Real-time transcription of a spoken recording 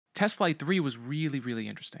Test Flight 3 was really, really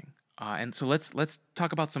interesting. And so let's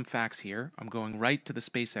talk about some facts here. I'm going right to the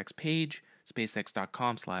SpaceX page,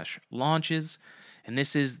 spacex.com/launches. And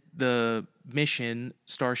this is the mission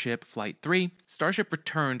Starship Flight 3. Starship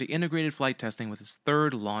returned to integrated flight testing with its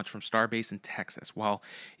third launch from Starbase in Texas. While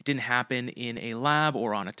it didn't happen in a lab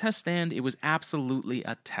or on a test stand, it was absolutely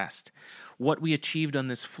a test. What we achieved on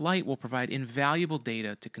this flight will provide invaluable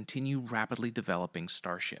data to continue rapidly developing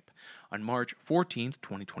Starship. On March 14th,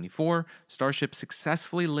 2024, Starship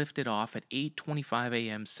successfully lifted off at 8:25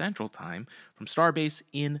 a.m. Central Time from Starbase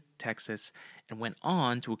in Texas and went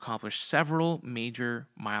on to accomplish several major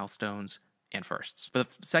milestones and firsts. For the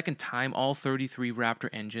second time, all 33 Raptor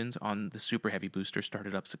engines on the Super Heavy booster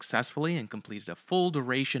started up successfully and completed a full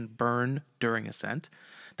duration burn during ascent.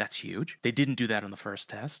 That's huge. They didn't do that on the first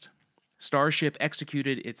test. Starship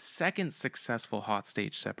executed its second successful hot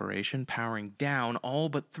stage separation, powering down all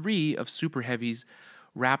but 3 of Super Heavy's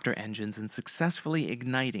Raptor engines and successfully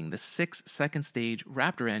igniting the 6 second stage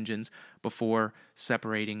Raptor engines before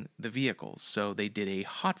separating the vehicles. So they did a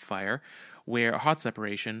hot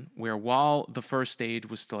separation, where while the first stage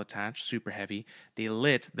was still attached, Super Heavy, they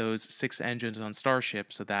lit those 6 engines on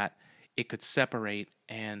Starship so that it could separate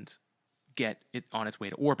and get it on its way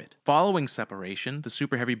to orbit. Following separation, the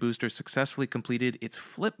Super Heavy booster successfully completed its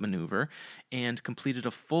flip maneuver and completed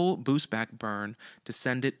a full boost back burn to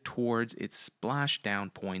send it towards its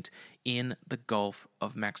splashdown point in the Gulf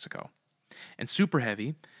of Mexico. And Super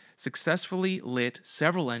Heavy successfully lit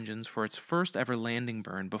several engines for its first ever landing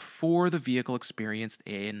burn before the vehicle experienced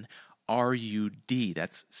an RUD,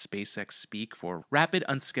 that's SpaceX speak for Rapid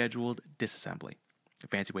Unscheduled Disassembly. A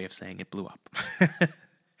fancy way of saying it blew up.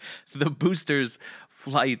 The booster's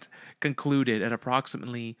flight concluded at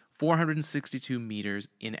approximately 462 meters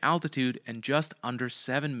in altitude and just under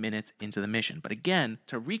 7 minutes into the mission. But again,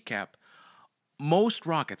 to recap, most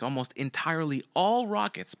rockets, almost entirely all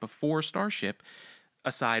rockets before Starship,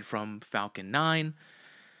 aside from Falcon 9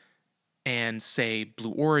 and, say, Blue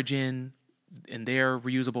Origin and their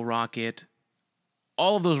reusable rocket,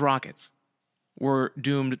 all of those rockets were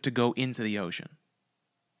doomed to go into the ocean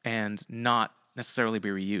and not necessarily be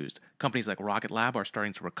reused. Companies like Rocket Lab are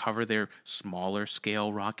starting to recover their smaller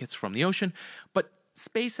scale rockets from the ocean, but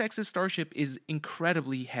SpaceX's Starship is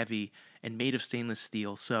incredibly heavy and made of stainless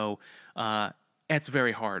steel, so it's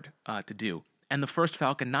very hard to do. And the first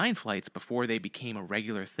Falcon 9 flights, before they became a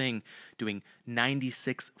regular thing, doing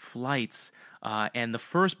 96 flights, and the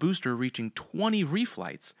first booster reaching 20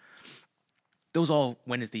 reflights, those all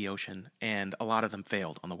went into the ocean, and a lot of them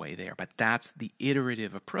failed on the way there. But that's the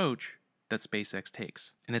iterative approach that SpaceX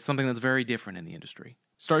takes, and it's something that's very different in the industry.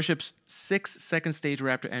 Starship's 6 second stage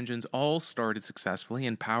Raptor engines all started successfully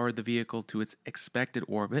and powered the vehicle to its expected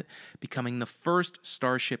orbit, becoming the first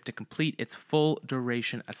Starship to complete its full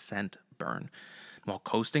duration ascent burn. While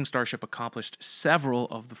coasting, Starship accomplished several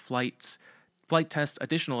of the flight test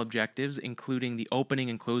additional objectives, including the opening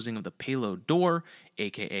and closing of the payload door,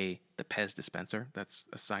 a.k.a. the Pez dispenser, that's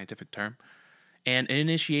a scientific term, and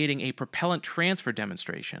initiating a propellant transfer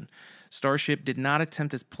demonstration. Starship did not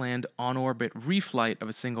attempt its planned on-orbit reflight of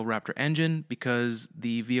a single Raptor engine because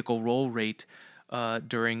the vehicle roll rate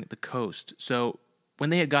during the coast. So when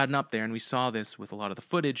they had gotten up there, and we saw this with a lot of the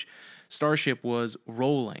footage, Starship was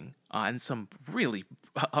rolling, and some really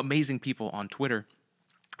amazing people on Twitter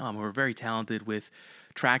who are very talented with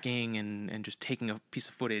tracking and just taking a piece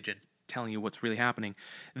of footage and telling you what's really happening.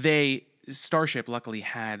 Starship luckily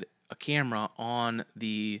had a camera on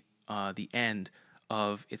the end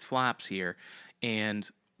of its flaps here, and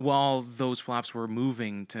while those flaps were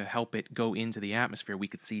moving to help it go into the atmosphere, we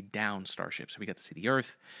could see down Starship, so we got to see the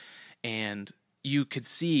Earth, and you could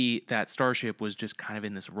see that Starship was just kind of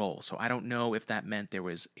in this roll. So I don't know if that meant there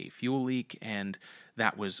was a fuel leak and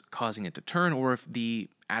that was causing it to turn, or if the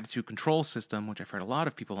attitude control system, which I've heard a lot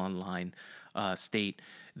of people online state,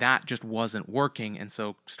 that just wasn't working, and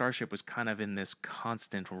so Starship was kind of in this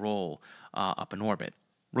constant roll up in orbit.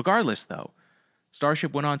 Regardless, though,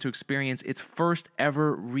 Starship went on to experience its first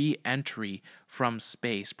ever re-entry from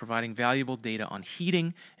space, providing valuable data on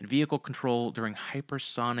heating and vehicle control during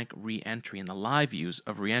hypersonic re-entry. And the live views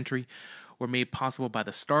of re-entry were made possible by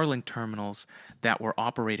the Starlink terminals that were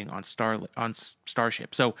operating on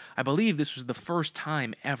Starship. So I believe this was the first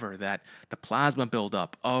time ever that the plasma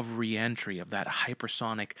buildup of re-entry, of that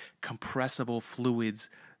hypersonic compressible fluids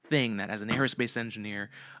thing that, as an aerospace engineer,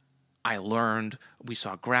 I learned. We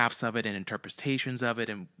saw graphs of it and interpretations of it,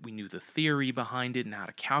 and we knew the theory behind it and how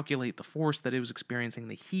to calculate the force that it was experiencing,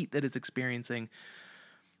 the heat that it's experiencing.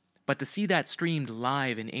 But to see that streamed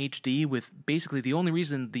live in HD with basically the only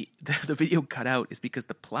reason the video cut out is because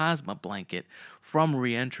the plasma blanket from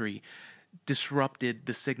reentry disrupted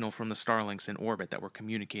the signal from the Starlinks in orbit that were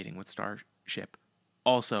communicating with Starship,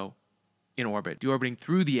 also in orbit, deorbiting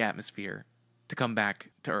through the atmosphere to come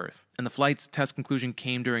back to Earth. And the flight's test conclusion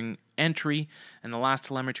came during entry, and the last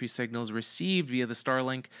telemetry signals received via the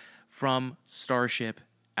Starlink from Starship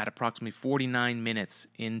at approximately 49 minutes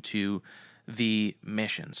into the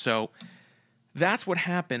mission. So that's what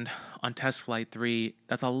happened on test flight 3.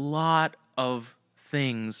 That's a lot of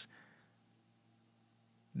things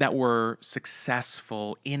that were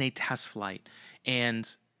successful in a test flight.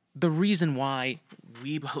 And the reason why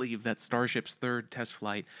we believe that Starship's third test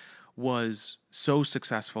flight was so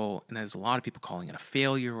successful, and there's a lot of people calling it a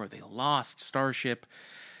failure or they lost Starship,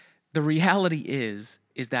 the reality is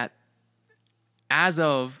that as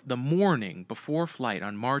of the morning before flight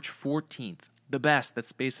on March 14th, the best that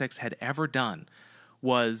SpaceX had ever done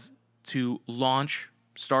was to launch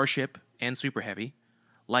Starship and Super Heavy,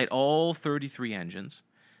 light all 33 engines,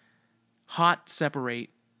 hot separate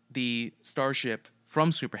the Starship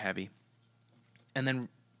from Super Heavy, and then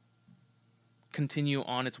continue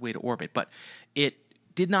on its way to orbit. But it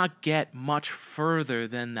did not get much further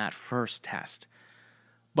than that first test.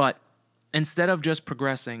 But instead of just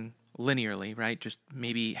progressing linearly, right, just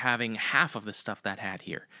maybe having half of the stuff that had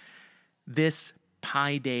here, this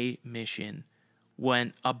Pi Day mission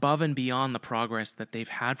went above and beyond the progress that they've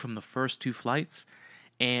had from the first two flights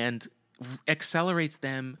and accelerates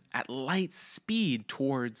them at light speed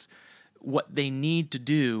towards what they need to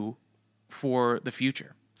do for the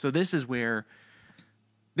future. So this is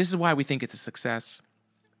why we think it's a success.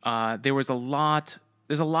 There's a lot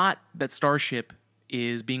that Starship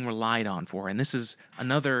is being relied on for, and this is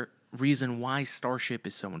another reason why Starship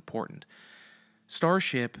is so important.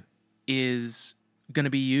 Starship is going to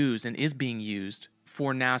be used and is being used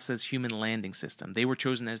for NASA's human landing system. They were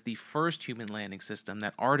chosen as the first human landing system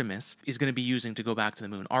that Artemis is going to be using to go back to the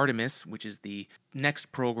moon. Artemis, which is the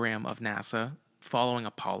next program of NASA following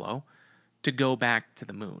Apollo, to go back to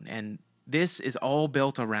the moon. And this is all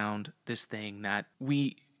built around this thing that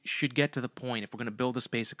we should get to the point, if we're going to build a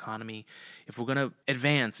space economy, if we're going to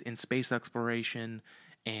advance in space exploration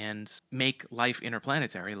and make life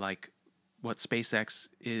interplanetary, like what SpaceX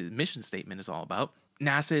mission statement is all about,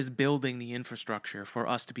 NASA is building the infrastructure for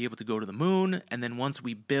us to be able to go to the moon, and then once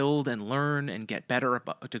we build and learn and get better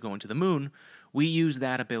to go into the moon, we use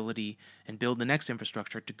that ability and build the next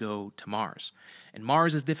infrastructure to go to Mars. And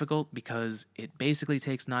Mars is difficult because it basically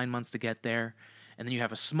takes 9 months to get there, and then you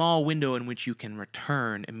have a small window in which you can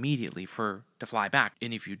return immediately to fly back.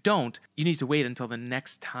 And if you don't, you need to wait until the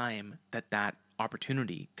next time that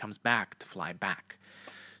opportunity comes back to fly back.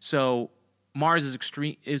 So Mars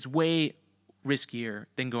is way riskier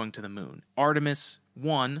than going to the moon. Artemis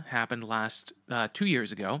 1 happened 2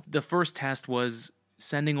 years ago. The first test was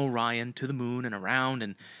sending Orion to the moon and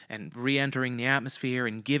around and re-entering the atmosphere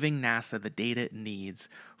and giving NASA the data it needs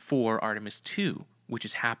for Artemis 2, which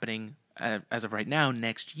is happening as of right now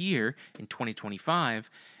next year in 2025.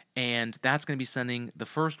 And that's going to be sending the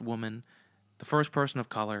first woman, the first person of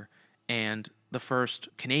color, and the first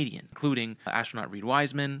Canadian, including astronaut Reed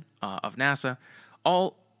Wiseman of NASA.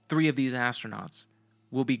 All 3 of these astronauts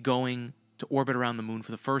will be going to orbit around the moon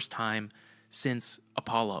for the first time since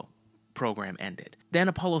Apollo program ended. Then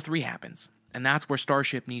Apollo 3 happens, and that's where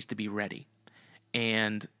Starship needs to be ready.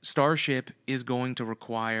 And Starship is going to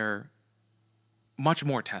require much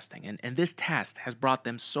more testing, and this test has brought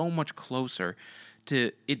them so much closer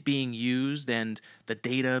to it being used and the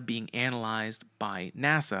data being analyzed by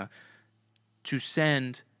NASA to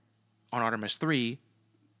send on Artemis 3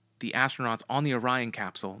 the astronauts on the Orion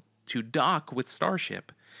capsule to dock with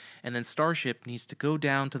Starship, and then Starship needs to go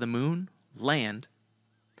down to the moon, land,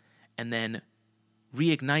 and then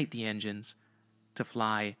reignite the engines to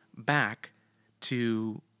fly back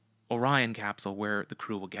to Orion capsule where the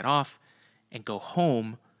crew will get off and go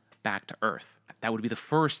home back to Earth. That would be the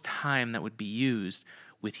first time that would be used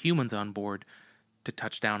with humans on board to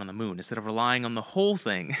touch down on the moon, instead of relying on the whole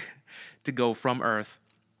thing to go from Earth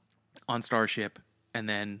on Starship and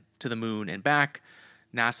then to the moon and back.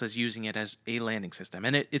 NASA's using it as a landing system.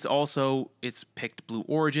 And it's picked Blue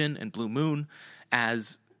Origin and Blue Moon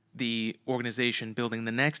as the organization building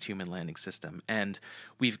the next human landing system. And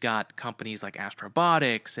we've got companies like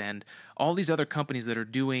Astrobotics and all these other companies that are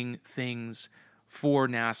doing things for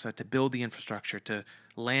NASA to build the infrastructure to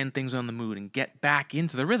land things on the moon and get back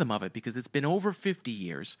into the rhythm of it, because it's been over 50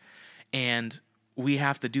 years and we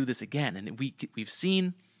have to do this again. And we've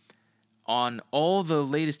seen on all the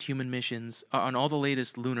latest human missions, on all the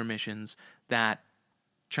latest lunar missions, that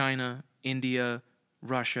China, India,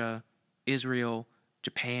 Russia, Israel,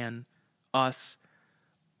 Japan, us,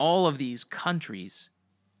 all of these countries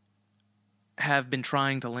have been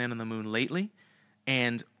trying to land on the moon lately,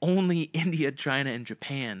 and only India, China, and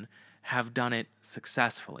Japan have done it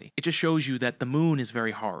successfully. It just shows you that the moon is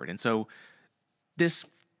very hard, and so this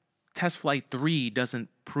test flight 3 doesn't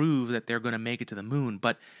prove that they're going to make it to the moon,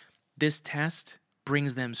 but this test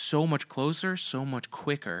brings them so much closer, so much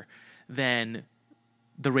quicker than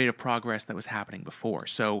the rate of progress that was happening before.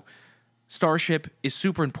 So Starship is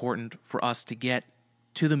super important for us to get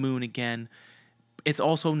to the moon again. It's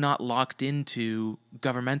also not locked into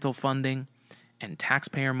governmental funding and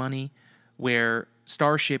taxpayer money, where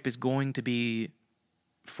Starship is going to be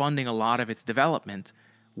funding a lot of its development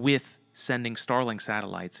with sending Starlink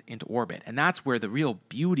satellites into orbit. And that's where the real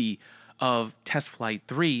beauty of Test Flight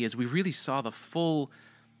 3 is. We really saw the full,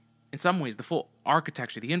 in some ways, the full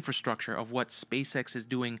architecture, the infrastructure of what SpaceX is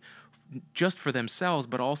doing just for themselves,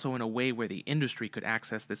 but also in a way where the industry could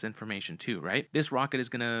access this information too, right? This rocket is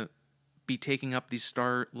going to be taking up these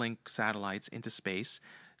Starlink satellites into space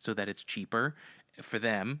so that it's cheaper for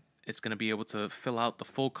them. It's going to be able to fill out the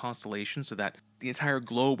full constellation so that the entire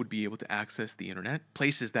globe would be able to access the internet.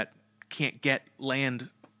 Places that can't get land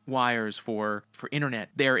wires for internet,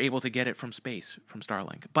 they're able to get it from space, from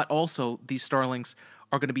Starlink. But also, these Starlinks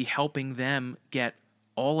are going to be helping them get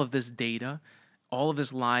all of this data, all of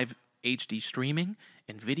this live HD streaming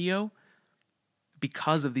and video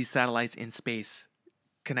because of these satellites in space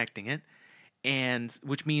connecting it, and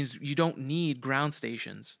which means you don't need ground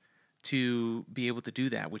stations to be able to do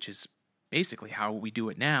that, which is basically how we do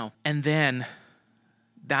it now. And then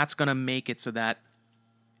that's going to make it so that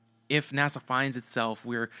if NASA finds itself,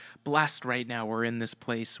 we're blessed right now. We're in this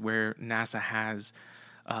place where NASA has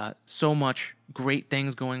so much great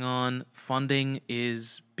things going on. Funding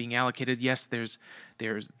is being allocated. Yes, there's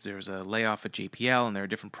a layoff at JPL, and there are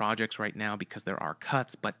different projects right now because there are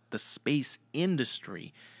cuts, but the space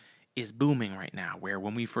industry is booming right now, where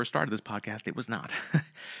when we first started this podcast, it was not.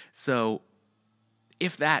 So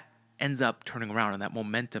if that ends up turning around and that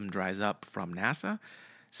momentum dries up from NASA,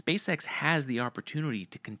 SpaceX has the opportunity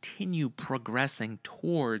to continue progressing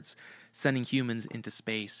towards sending humans into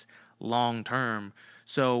space long term.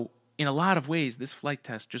 So in a lot of ways, this flight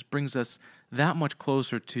test just brings us that much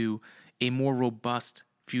closer to a more robust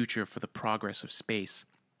future for the progress of space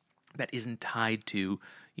that isn't tied to,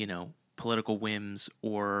 political whims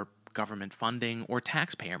or government funding or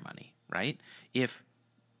taxpayer money, right? If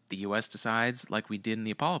the US decides, like we did in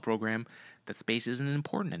the Apollo program, that space isn't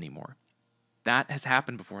important anymore. That has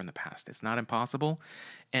happened before in the past. It's not impossible.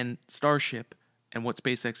 And Starship and what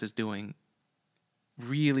SpaceX is doing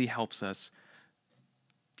really helps us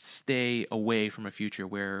stay away from a future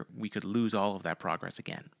where we could lose all of that progress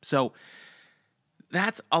again. So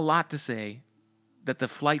that's a lot to say that the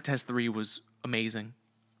Flight Test 3 was amazing.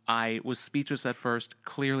 I was speechless at first.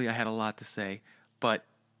 Clearly, I had a lot to say, but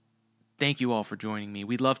thank you all for joining me.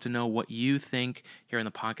 We'd love to know what you think here in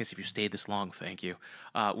the podcast. If you stayed this long, thank you.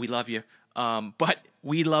 We love you. But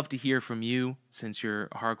we'd love to hear from you since you're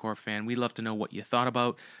a hardcore fan. We'd love to know what you thought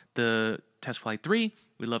about the Test Flight 3.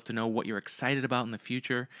 We'd love to know what you're excited about in the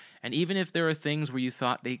future. And even if there are things where you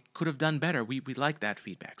thought they could have done better, we like that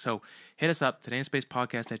feedback. So hit us up,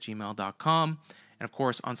 todayinspacepodcast@gmail.com. And of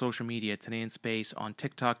course, on social media, Today in Space, on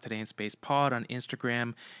TikTok, Today in Space Pod, on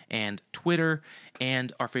Instagram and Twitter,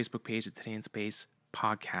 and our Facebook page at Today in Space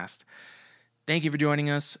Podcast. Thank you for joining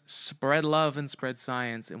us. Spread love and spread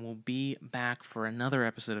science, and we'll be back for another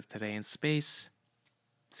episode of Today in Space.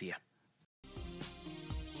 See ya.